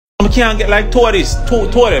I can't get like two of this. Two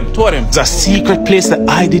of them. It's a secret place that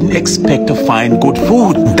I didn't expect to find good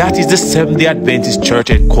food. That is the Seventh-day Adventist Church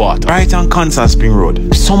headquarters, right on Constant Spring Road.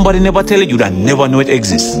 If somebody never tell you that never know it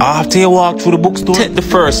exists. After you walk through the bookstore, take the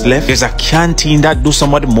first left. There's a canteen that do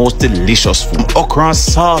some of the most delicious food. Okra and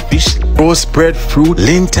sawfish, roast bread, fruit,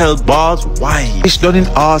 lentil balls, wine. Fish done in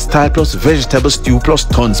all style plus vegetable stew plus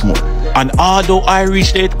tons more. And although I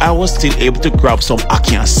reached it, I was still able to grab some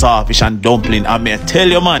ackee and sawfish and dumpling. I may tell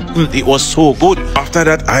you, man, it was so good. After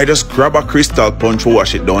that, I just grab a crystal punch,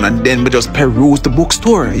 wash it down, and then we just peruse the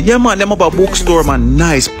bookstore. Yeah, man, them have a bookstore, man,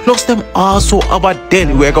 nice. Plus, them also have a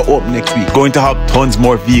deli where I go up next week. Going to have tons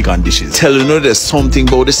more vegan dishes. Tell you, there's something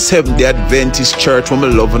about the Seventh-day Adventist Church when I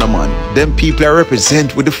love them, man. Them people I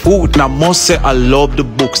represent with the food. And I must say, I love the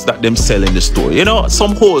books that them sell in the store. You know,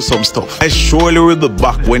 some wholesome stuff. I surely will be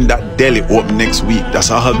back when that deli open next week.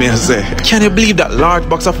 That's all I may say. Can you believe that large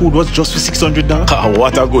box of food was just for $600?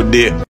 What a good day.